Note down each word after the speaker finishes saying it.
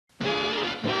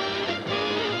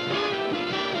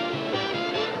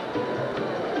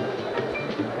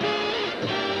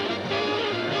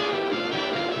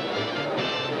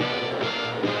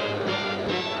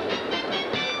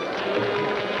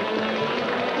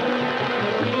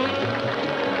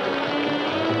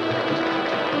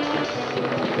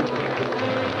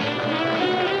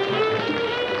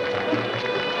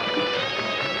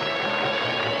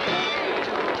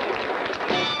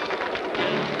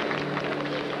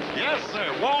Yes,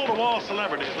 sir. Wall-to-wall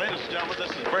celebrities. Ladies and gentlemen,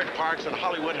 this is Bert Parks, and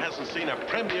Hollywood hasn't seen a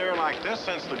premiere like this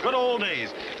since the good old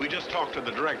days. We just talked to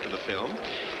the director of the film.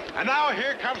 And now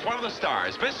here comes one of the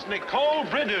stars, Miss Nicole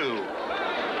Bridew.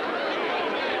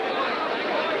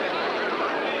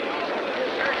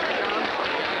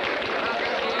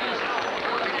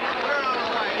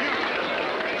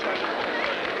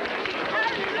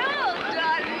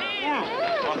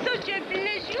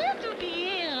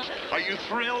 Are you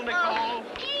thrilled, Nicole? Oh,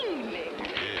 English.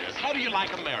 Yes. How do you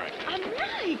like America?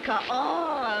 America.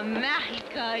 Oh,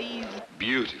 America is...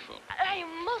 Beautiful. I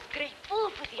am most grateful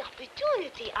for the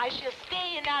opportunity. I shall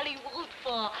stay in Hollywood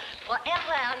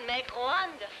forever and make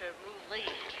wonderful movies.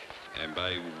 And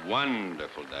buy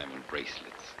wonderful diamond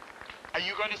bracelets. Are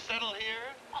you going to settle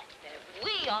here? Oh,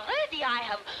 oui, already I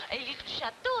have a little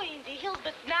chateau in the hills,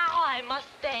 but now I must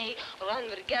stay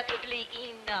unforgettably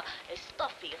in a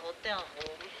stuffy hotel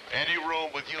room. Any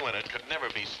room with you in it could never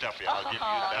be stuffy, I'll give you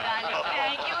that. Darling,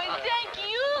 thank you, and thank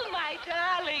you, my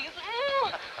darlings.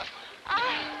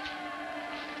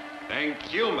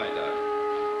 Thank you, my darling.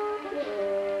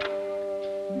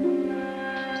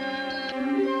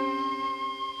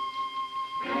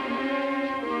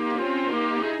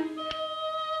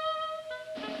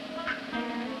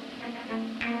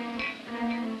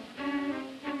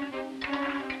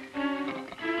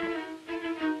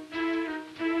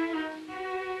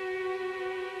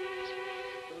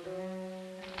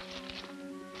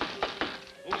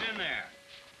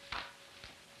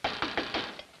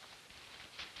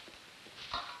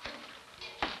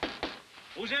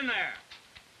 Who's in there?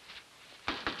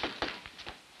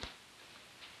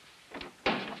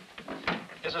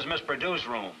 This is Miss Purdue's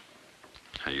room.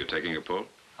 Are you taking a pull?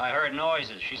 I heard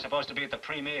noises. She's supposed to be at the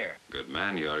premiere. Good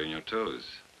man, you are in your toes.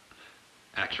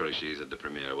 Actually, she's at the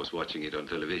premiere. I was watching it on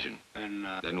television. And,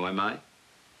 Then who am I?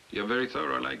 You're very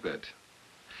thorough like that.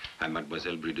 I'm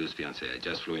Mademoiselle Bridue's fiancé. I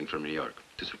just flew in from New York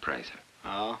to surprise her.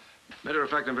 Oh? Matter of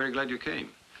fact, I'm very glad you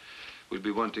came. We'll be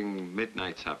wanting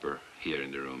midnight supper here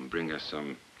in the room. Bring us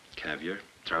some caviar,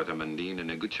 trout amandine,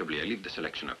 and a good chablis. I leave the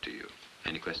selection up to you.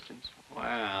 Any questions?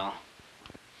 Well...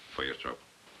 For your trouble.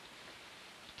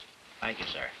 Thank you,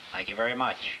 sir. Thank you very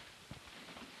much.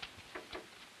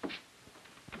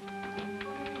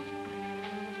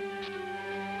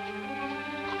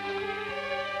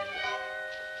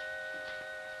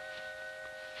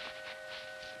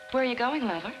 Where are you going,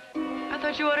 lover? I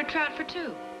thought you ordered trout for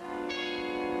two.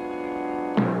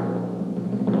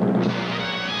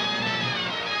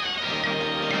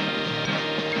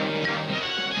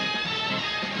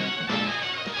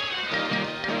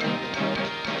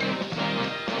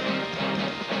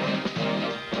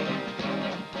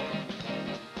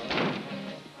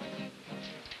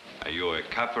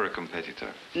 Cop or a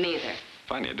competitor? Neither.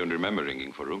 Funny, I don't remember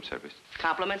ringing for room service.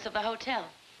 Compliments of the hotel.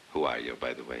 Who are you,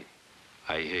 by the way?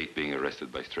 I hate being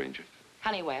arrested by strangers.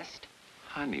 Honey West.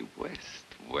 Honey West?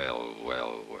 Well,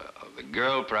 well, well. The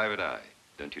girl private eye.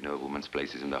 Don't you know a woman's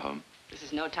place is in the home? This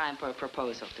is no time for a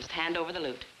proposal. Just hand over the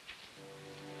loot.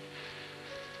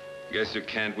 Guess you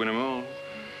can't win 'em all.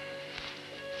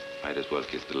 Might as well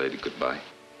kiss the lady goodbye.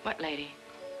 What lady?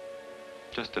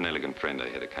 Just an elegant friend I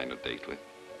had a kind of date with.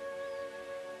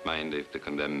 Mind if the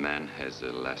condemned man has a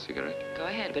last cigarette? Go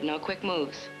ahead, but no quick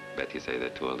moves. Bet you say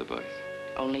that to all the boys.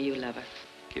 Only you, lover.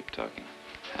 Keep talking.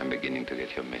 I'm beginning to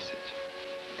get your message.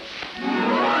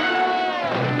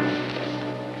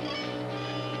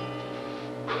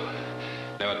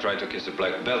 Never tried to kiss a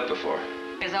black belt before.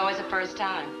 There's always a first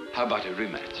time. How about a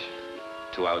rematch?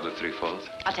 2 out of 3 falls?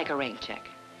 I'll take a ring check.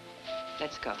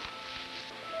 Let's go.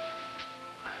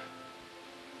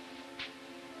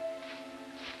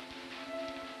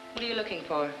 What are you looking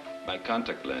for? My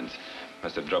contact lens.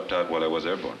 Must have dropped out while I was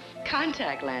airborne.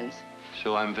 Contact lens.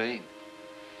 So I'm vain.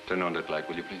 Turn on that light,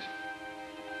 will you, please?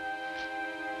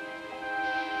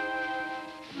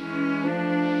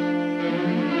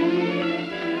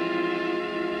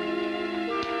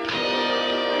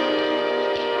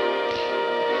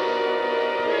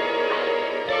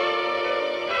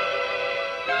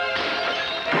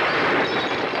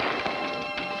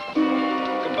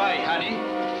 Goodbye, honey.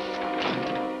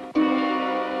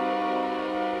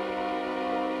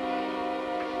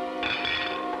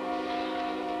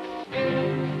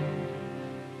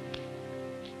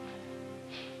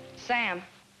 Sam.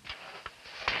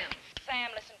 Sam,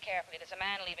 listen carefully. There's a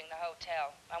man leaving the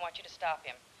hotel. I want you to stop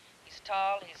him. He's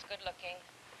tall, he's good-looking.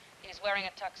 He's wearing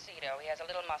a tuxedo. He has a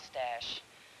little mustache.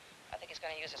 I think he's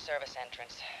going to use a service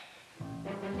entrance.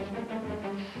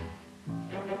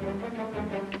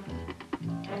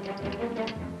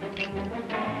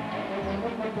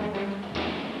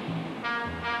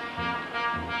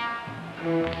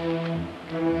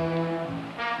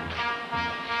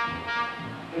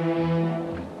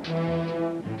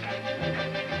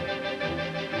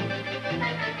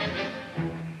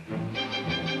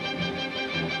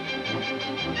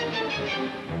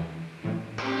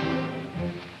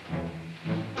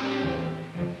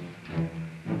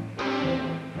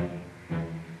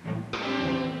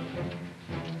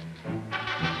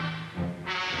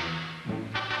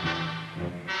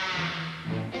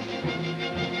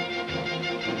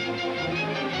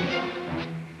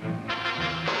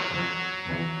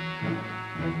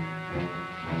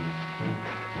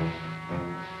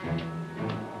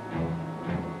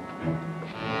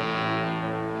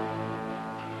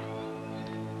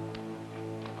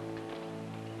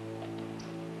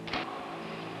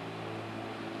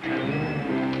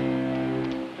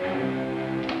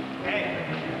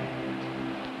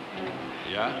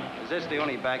 Yeah? Is this the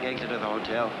only back exit of the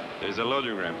hotel? There's a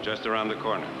loading ramp just around the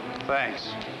corner. Thanks.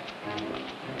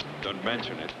 Don't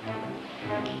mention it.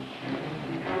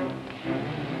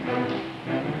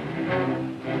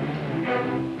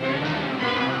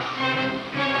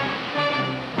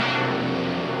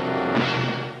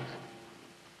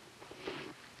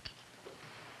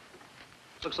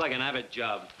 Looks like an Abbott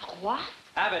job. What?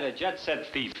 Abbott, a jet-set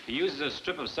thief. He uses a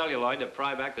strip of celluloid to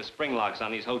pry back the spring locks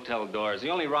on these hotel doors. He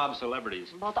only robs celebrities.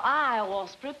 But I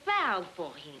was prepared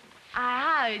for him. I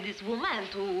hired this woman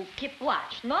to keep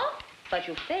watch, no? But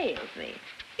you failed me.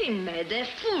 He made a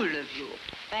fool of you.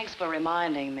 Thanks for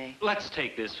reminding me. Let's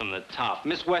take this from the top.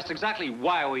 Miss West, exactly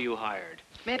why were you hired?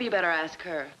 Maybe you better ask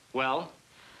her. Well?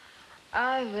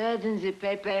 I read in the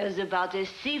papers about a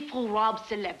thief who robs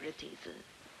celebrities.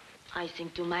 I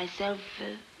think to myself,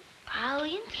 how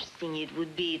interesting it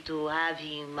would be to have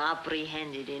him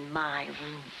apprehended in my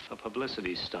room. A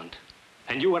publicity stunt.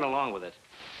 And you went along with it.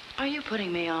 Are you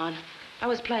putting me on? I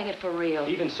was playing it for real.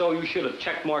 Even so, you should have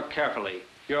checked more carefully.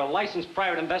 You're a licensed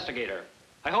private investigator.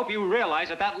 I hope you realize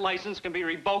that that license can be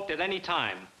revoked at any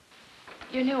time.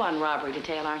 You're new on robbery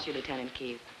detail, aren't you, Lieutenant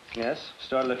Keith? Yes,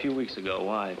 started a few weeks ago.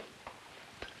 Why?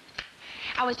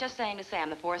 I was just saying to Sam,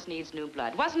 the force needs new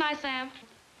blood. Wasn't I, Sam?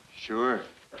 Sure.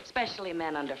 Especially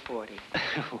men under 40.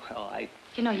 Well,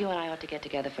 You know, you and I ought to get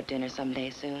together for dinner someday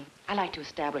soon. I like to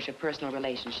establish a personal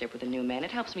relationship with the new men.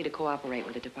 It helps me to cooperate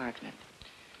with the department.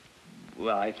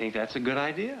 Well, I think that's a good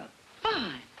idea.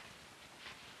 Fine.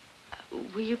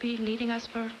 Will you be needing us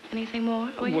for anything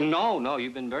more? Well, no.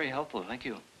 You've been very helpful. Thank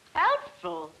you.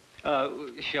 Helpful.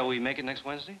 Shall we make it next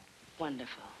Wednesday?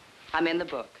 Wonderful. I'm in the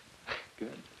book.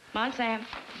 Good. Come on, Sam.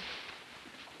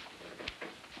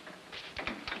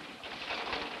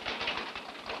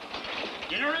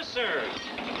 Dinner is served.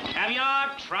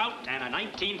 Caviar, trout, and a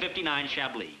 1959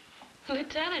 Chablis.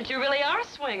 Lieutenant, you really are a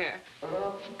swinger.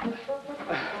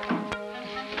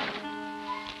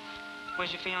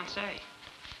 Where's your fiancée?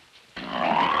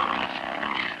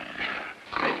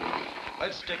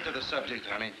 Let's stick to the subject,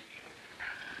 honey.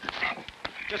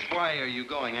 Just why are you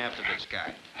going after this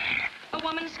guy? A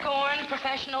woman scorned,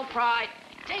 professional pride.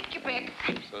 Take your pick.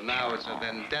 So now it's a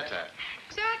vendetta.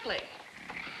 Exactly.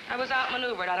 I was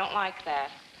outmaneuvered. I don't like that.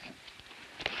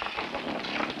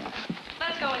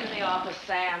 Let's go into the office,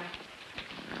 Sam.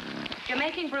 You're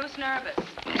making Bruce nervous.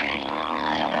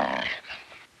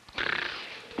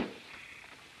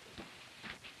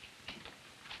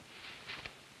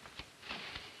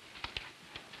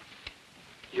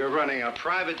 You're running a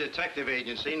private detective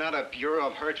agency, not a bureau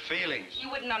of hurt feelings. You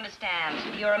wouldn't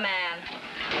understand. You're a man.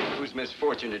 Whose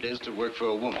misfortune it is to work for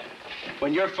a woman.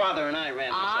 When your father and I ran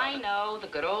this I office, know, the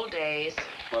good old days.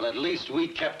 well, at least we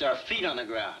kept our feet on the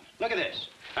ground. Look at this.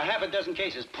 A half a dozen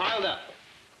cases piled up.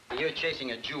 And you're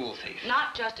chasing a jewel thief.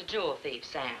 Not just a jewel thief,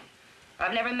 Sam.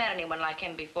 I've never met anyone like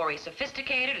him before. He's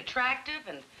sophisticated, attractive,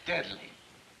 and... Deadly.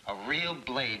 A real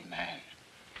blade man.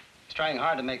 He's trying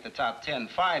hard to make the top 10.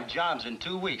 5 jobs in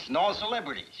 2 weeks, and all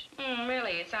celebrities.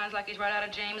 really, it sounds like he's right out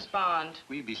of James Bond.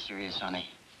 Will you be serious, honey?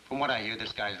 From what I hear,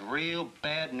 this guy's real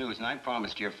bad news, and I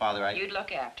promised your father I'd... You'd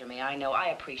look after me, I know. I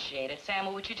appreciate it.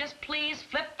 Sam, would you just please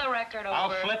flip the record over?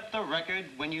 I'll flip the record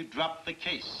when you drop the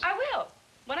case. I will,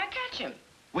 when I catch him.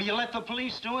 Will you let the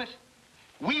police do it?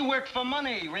 We work for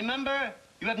money, remember?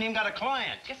 You haven't even got a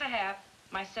client. Yes, I have.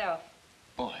 Myself.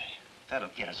 Boy, that'll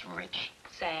get us rich.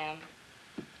 Sam,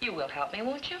 you will help me,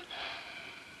 won't you?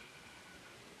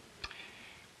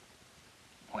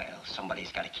 Well,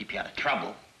 somebody's got to keep you out of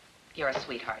trouble. You're a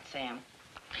sweetheart, Sam.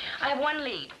 I have one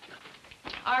lead.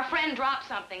 Our friend dropped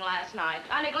something last night.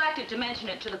 I neglected to mention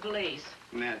it to the police.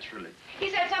 Naturally. He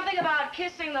said something about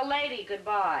kissing the lady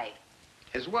goodbye.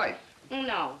 His wife?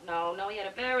 No. He had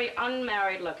a very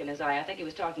unmarried look in his eye. I think he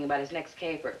was talking about his next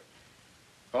caper.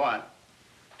 Go on.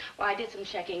 Well, I did some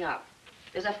checking up.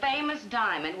 There's a famous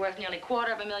diamond worth nearly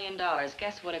 $250,000.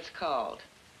 Guess what it's called?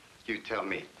 You tell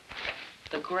me.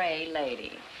 The Gray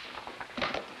Lady.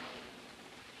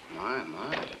 My.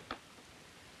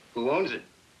 Who owns it?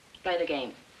 Play the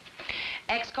game.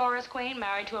 Ex-chorus queen,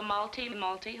 married to a multi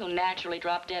who naturally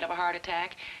dropped dead of a heart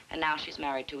attack, and now she's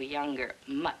married to a younger,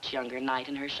 much younger knight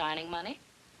in her shining money.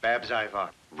 Babs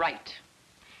Ivar. Right.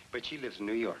 But she lives in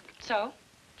New York. So?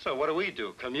 So what do we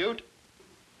do? Commute?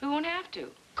 We won't have to.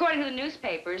 According to the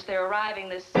newspapers, they're arriving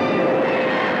this...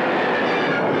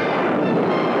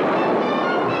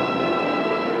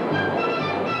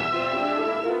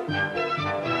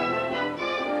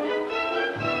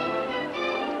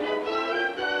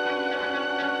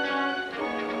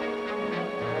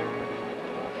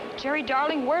 Jerry,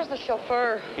 darling, where's the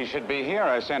chauffeur? He should be here.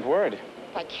 I sent word.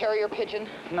 By carrier pigeon?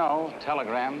 No,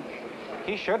 telegram.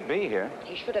 He should be here.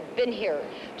 He should have been here.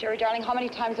 Jerry, darling, how many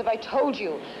times have I told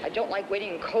you? I don't like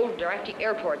waiting in cold, drafty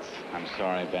airports. I'm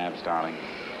sorry, Babs, darling.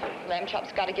 Lamb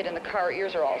Chop's got to get in the car. Her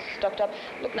ears are all stuffed up.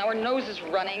 Look, now her nose is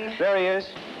running. There he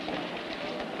is.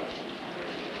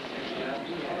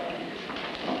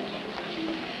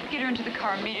 Get her into the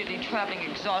car immediately. Traveling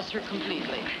exhausts her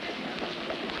completely.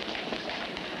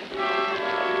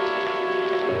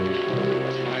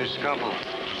 Nice couple.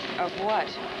 Of what?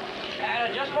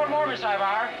 Just one more, Miss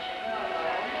Ivar.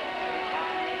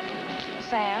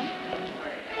 Sam?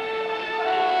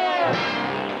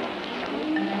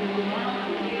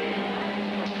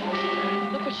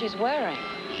 Look what she's wearing.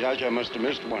 Judge, I must have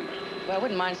missed one. Well, I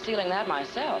wouldn't mind stealing that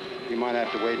myself. You might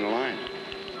have to wait in line.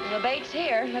 The bait's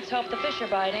here. Let's hope the fish are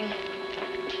biting.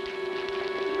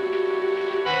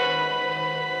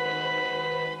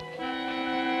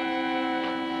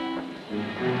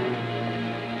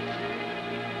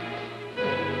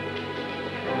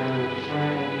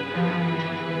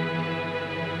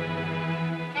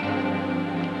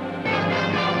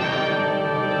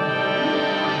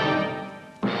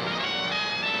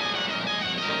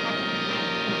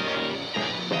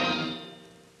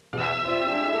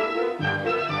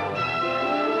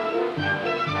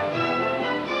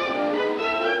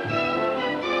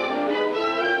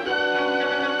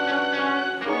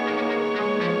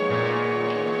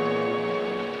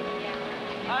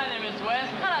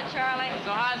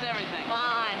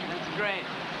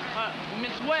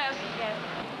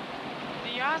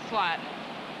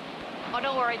 Oh,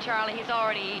 don't worry, Charlie. He's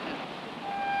already eaten.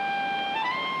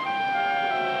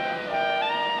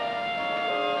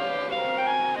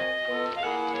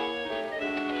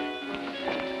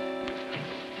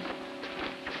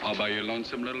 All by your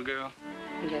lonesome, little girl?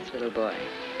 Yes, little boy.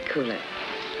 Cool it.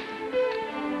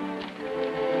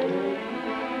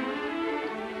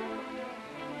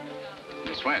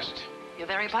 Miss West. You're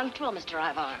very punctual, Mr.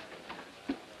 Ivar.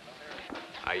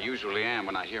 I usually am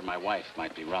when I hear my wife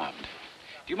might be robbed.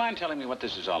 Do you mind telling me what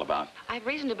this is all about? I have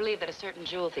reason to believe that a certain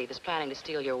jewel thief is planning to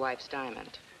steal your wife's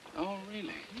diamond. Oh,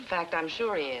 really? In fact, I'm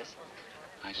sure he is.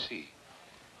 I see.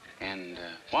 And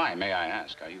why, may I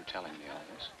ask, are you telling me all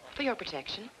this? For your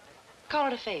protection. Call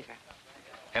it a favor.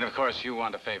 And of course, you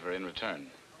want a favor in return.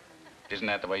 Isn't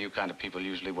that the way you kind of people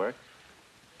usually work?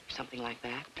 Something like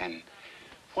that. And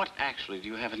what actually do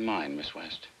you have in mind, Miss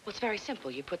West? Well, it's very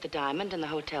simple. You put the diamond in the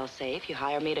hotel safe, you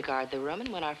hire me to guard the room,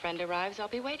 and when our friend arrives, I'll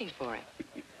be waiting for him.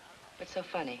 What's so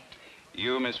funny?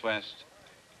 You, Miss West,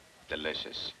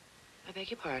 delicious. I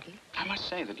beg your pardon? I must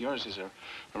say that yours is a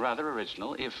rather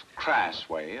original, if crass,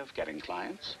 way of getting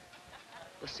clients.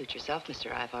 Well, suit yourself,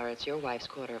 Mr. Ivar. It's your wife's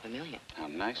 $250,000. How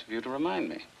nice of you to remind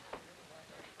me.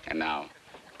 And now,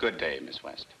 good day, Miss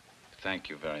West. Thank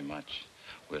you very much.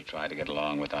 We'll try to get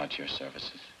along without your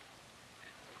services.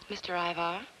 Mr.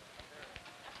 Ivar,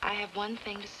 I have one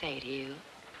thing to say to you.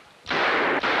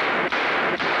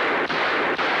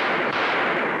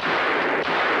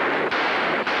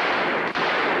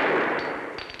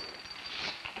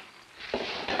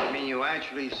 You mean you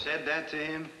actually said that to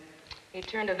him? He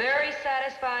turned a very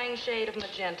satisfying shade of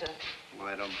magenta. Well,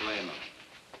 I don't blame him.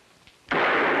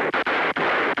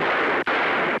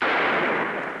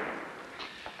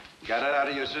 Got it out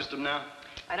of your system now?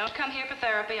 I don't come here for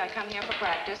therapy. I come here for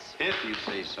practice. If you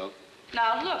say so.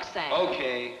 Now, look, Sam.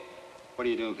 Okay. What are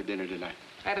you doing for dinner tonight?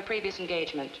 I have a previous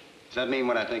engagement. Does that mean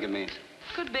what I think it means?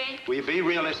 Could be. Will you be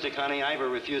realistic, honey? Ivor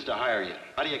refused to hire you.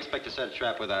 How do you expect to set a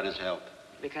trap without his help?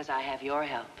 Because I have your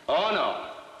help. Oh, no.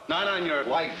 Not on your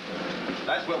life.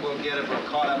 That's what we'll get if we're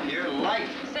caught up here. Life.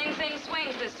 Sing Sing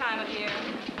swings this time of year.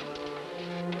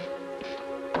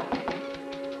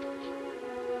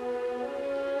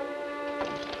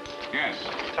 Yes.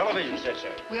 Television set,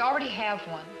 sir. We already have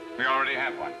one. We already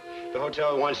have one. The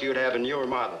hotel wants you to have a newer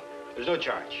model. There's no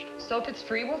charge. So if it's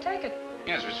free, we'll take it.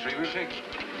 Yes, if it's free, we'll take it.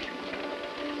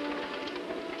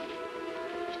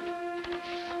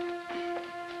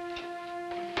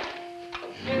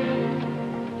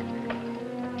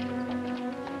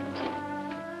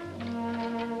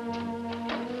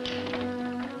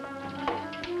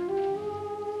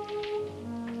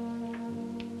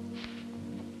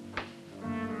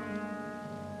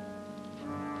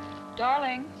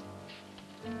 Darling.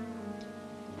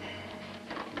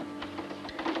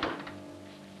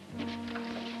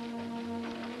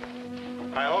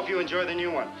 I hope you enjoy the new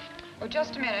one. Oh,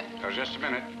 just a minute. Oh, just a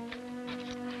minute.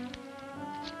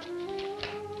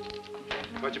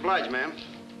 Much obliged, ma'am.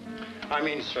 I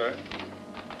mean, sir.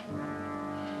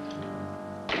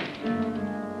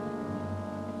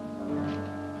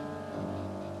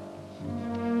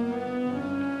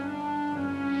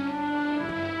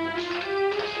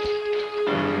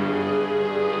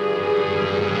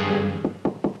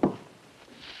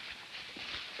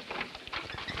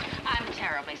 I'm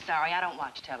terribly sorry. I don't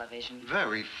watch television.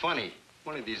 Very funny.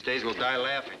 One of these days we'll die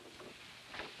laughing.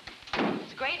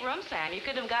 It's a great room, Sam. You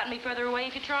could have gotten me further away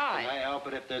if you tried. Can I help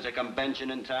it if there's a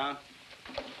convention in town?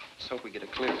 Let's hope we get a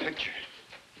clear picture.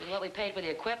 With what we paid for the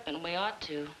equipment, we ought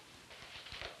to.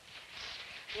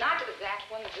 Not that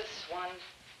one, this one.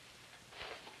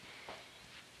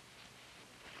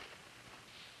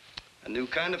 A new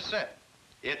kind of set.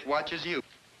 It watches you.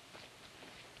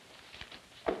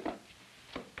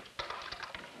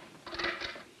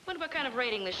 Wonder what kind of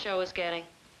rating this show is getting.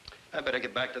 I better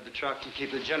get back to the truck and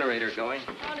keep the generator going.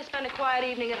 I want to spend a quiet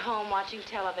evening at home watching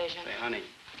television. Hey, honey,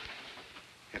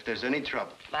 if there's any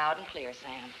trouble. Loud and clear,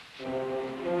 Sam.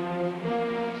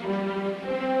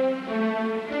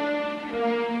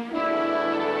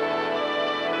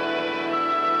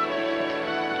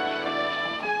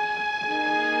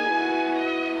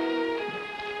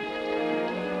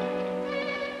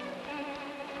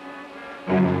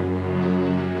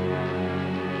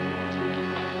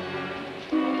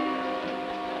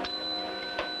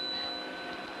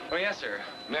 Oh, yes, sir.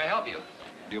 May I help you?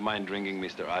 Do you mind ringing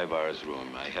Mr. Ivar's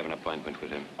room? I have an appointment with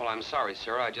him. Well, I'm sorry,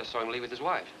 sir. I just saw him leave with his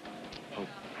wife. Oh,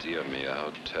 dear me,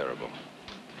 how terrible.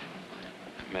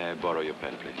 May I borrow your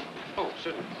pen, please? Oh,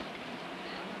 certainly.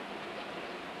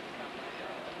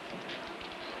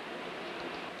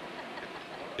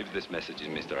 Leave this message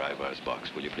in Mr. Ivar's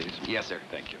box, will you please? Yes, sir.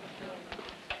 Thank you.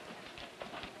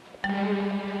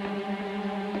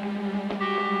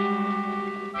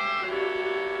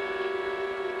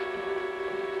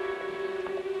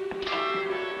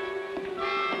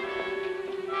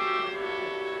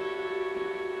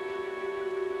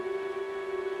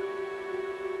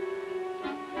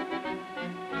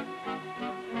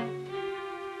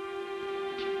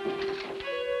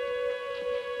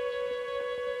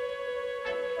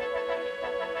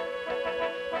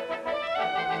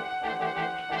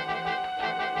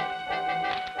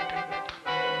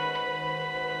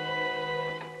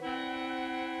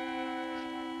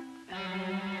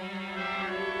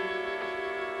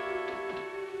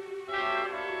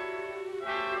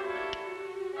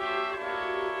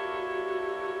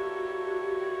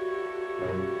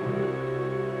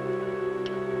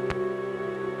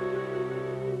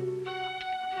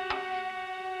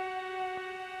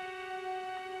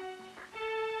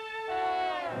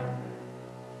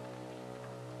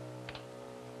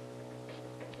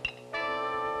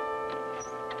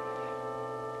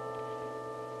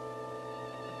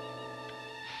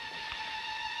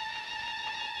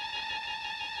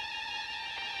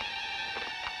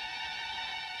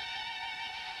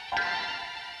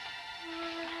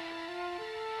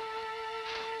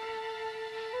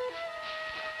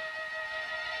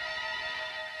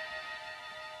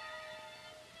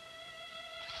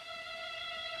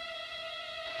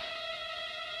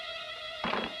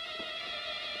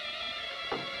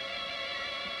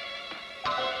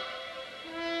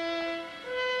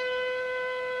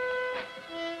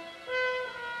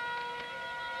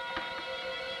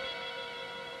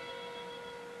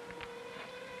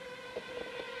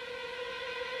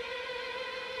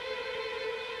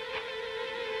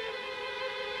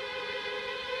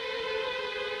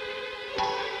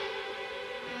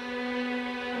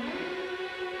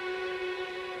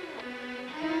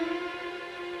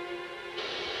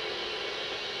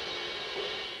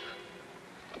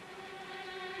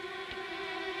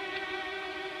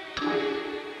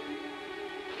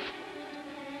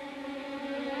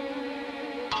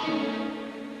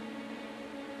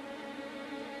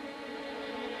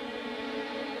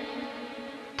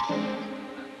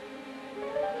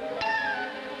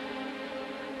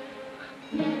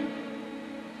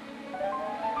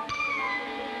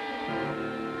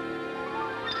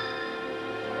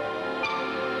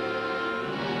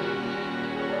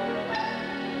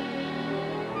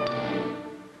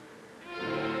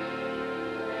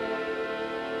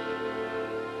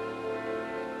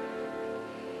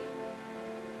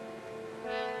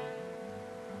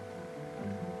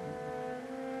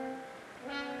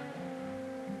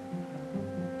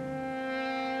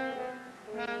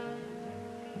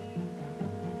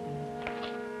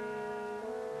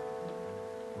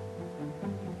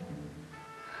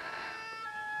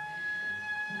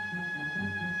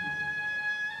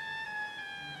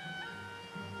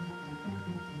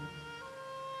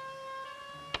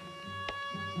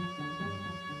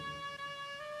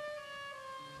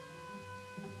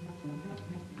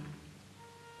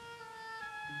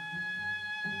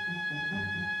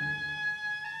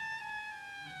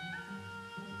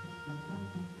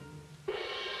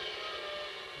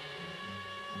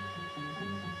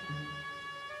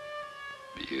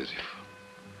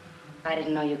 I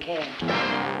didn't know you cared.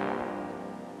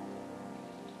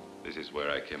 This is where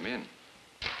I came in.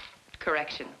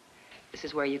 Correction. This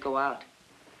is where you go out.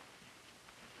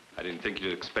 I didn't think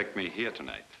you'd expect me here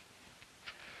tonight.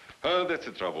 Oh, that's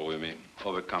the trouble with me.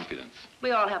 Overconfidence.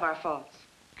 We all have our faults.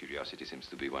 Curiosity seems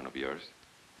to be one of yours.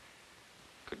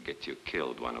 Could get you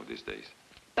killed one of these days.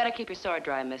 Better keep your sword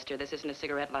dry, mister. This isn't a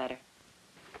cigarette lighter.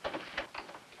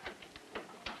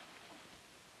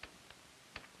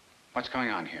 What's going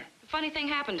on here? A funny thing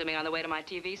happened to me on the way to my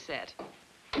TV set.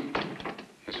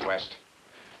 Miss West,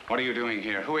 what are you doing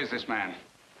here? Who is this man?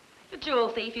 The jewel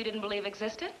thief you didn't believe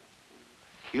existed.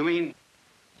 You mean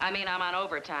I mean, I'm on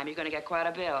overtime. You're going to get quite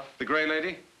a bill. the gray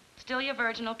lady? Still your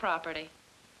virginal property.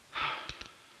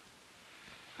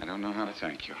 I don't know how to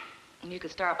thank you. You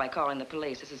could start by calling the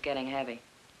police. This is getting heavy.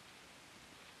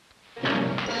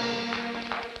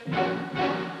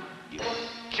 You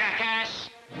jackass!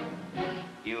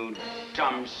 You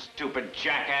dumb, stupid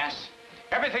jackass.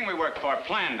 Everything we worked for,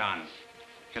 planned on.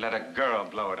 You let a girl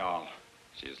blow it all.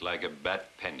 She's like a bad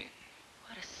penny.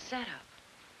 What a setup.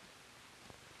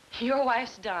 Your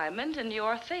wife's diamond and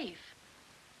you're a thief.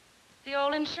 The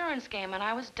old insurance game, and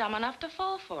I was dumb enough to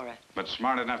fall for it. But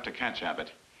smart enough to catch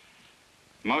Abbott.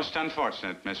 Most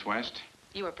unfortunate, Miss West.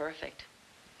 You were perfect.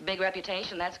 Big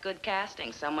reputation, that's good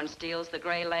casting. Someone steals the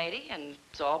gray lady, and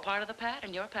it's all part of the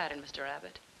pattern, your pattern, Mr.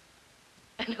 Abbott.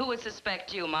 And who would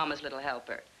suspect you, Mama's little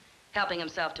helper, helping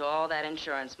himself to all that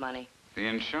insurance money? The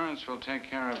insurance will take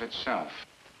care of itself.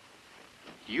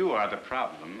 You are the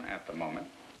problem at the moment.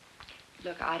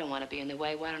 Look, I don't want to be in the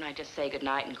way. Why don't I just say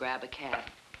goodnight and grab a cab?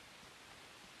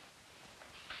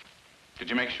 Did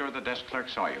you make sure the desk clerk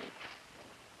saw you?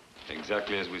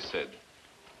 Exactly as we said.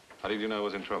 How did you know I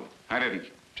was in trouble? I didn't.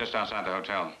 Just outside the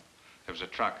hotel. There was a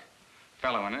truck. A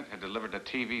fellow in it had delivered a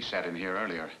TV set in here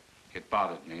earlier. It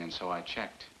bothered me, and so I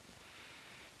checked.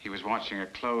 He was watching a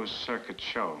closed-circuit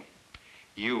show.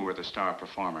 You were the star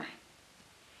performer.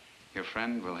 Your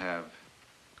friend will have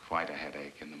quite a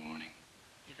headache in the morning.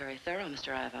 You're very thorough, Mr.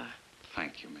 Ivar.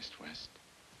 Thank you, Miss West.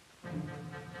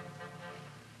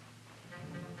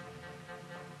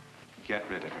 Get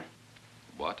rid of her.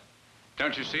 What?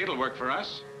 Don't you see it'll work for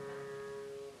us?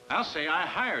 I'll say I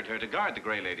hired her to guard the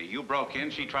gray lady. You broke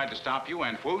in, she tried to stop you,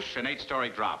 and whoosh, an 8-story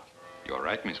drop. You're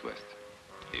right, Miss West.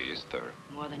 He is thorough.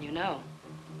 More than you know.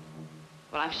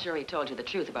 Well, I'm sure he told you the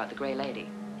truth about the gray lady.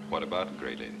 What about the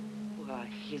gray lady? Well,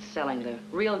 he's selling the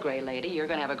real gray lady. You're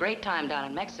going to have a great time down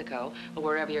in Mexico, or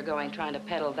wherever you're going, trying to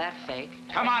peddle that fake.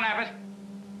 Come on, Abbott.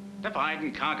 Divide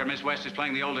and conquer. Miss West is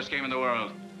playing the oldest game in the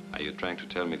world. Are you trying to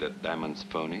tell me that diamond's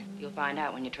phony? You'll find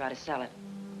out when you try to sell it.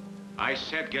 I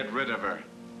said get rid of her.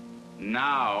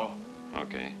 Now.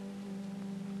 Okay.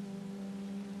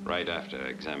 Right after I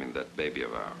examine that baby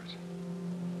of ours.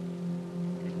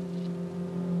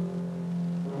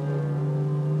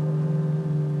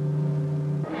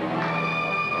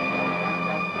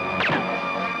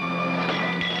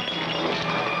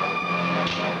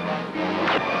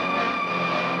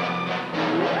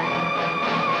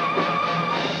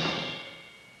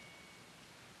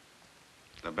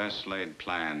 The best laid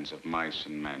plans of mice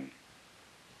and men.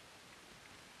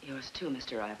 Yours too,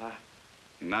 Mr. Ivar.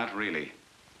 Not really.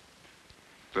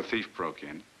 The thief broke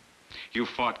in. You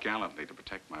fought gallantly to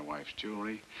protect my wife's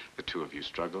jewelry. The two of you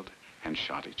struggled and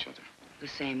shot each other. The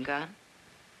same gun?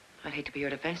 I'd hate to be your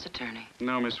defense attorney.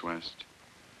 No, Miss West.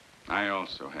 I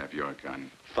also have your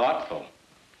gun. Thoughtful.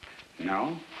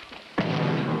 No?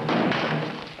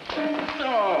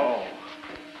 No!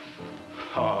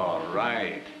 All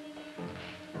right.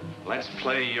 Let's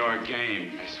play your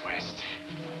game, Miss West.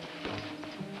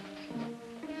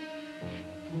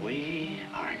 We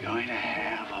are going to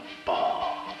have a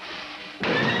ball.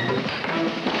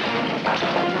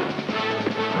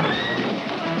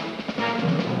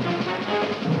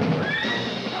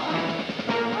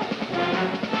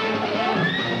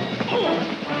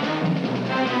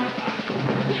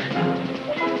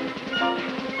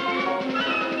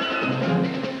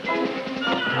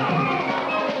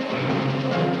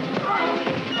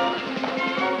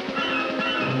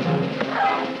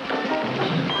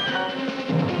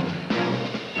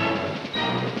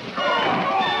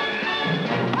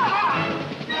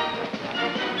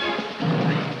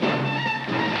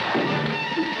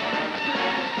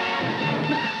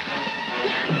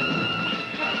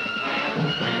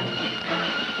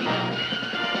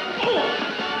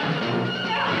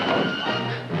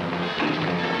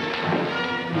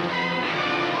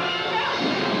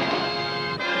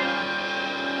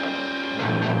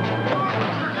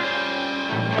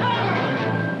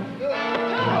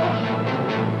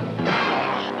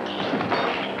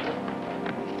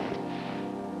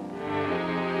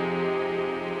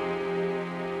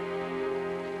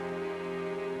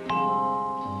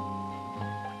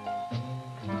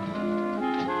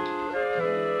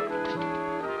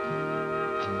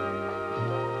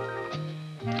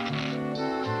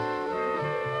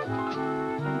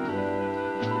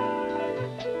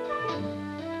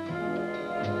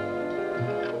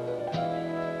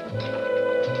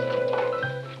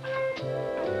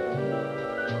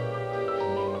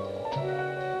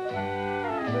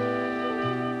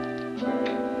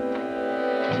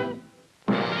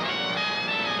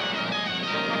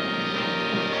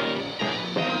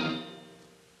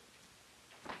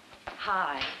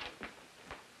 Hi.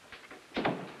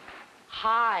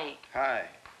 Hi. Hi.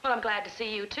 Well, I'm glad to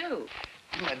see you, too.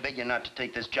 I beg you not to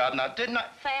take this job now, didn't I?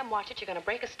 Sam, watch it. You're going to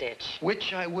break a stitch.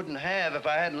 Which I wouldn't have if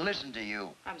I hadn't listened to you.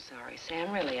 I'm sorry,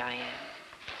 Sam. Really, I am.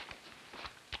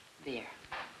 There.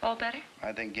 All better?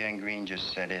 I think gangrene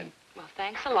just set in. Well,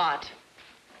 thanks a lot.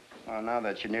 Well, now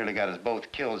that you nearly got us both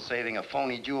killed saving a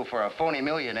phony jewel for a phony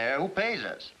millionaire, who pays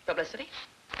us? Publicity?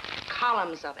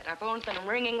 Columns of it. Our phone's been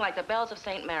ringing like the bells of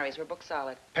St. Mary's. We're booked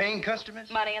solid. Paying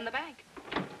customers? Money in the bank.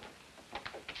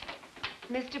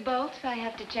 Mr. Bolt, I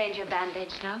have to change your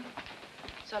bandage now.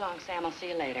 So long, Sam. I'll see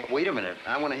you later. Wait a minute.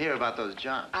 I want to hear about those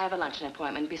jobs. I have a luncheon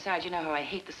appointment. Besides, you know how I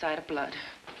hate the sight of blood.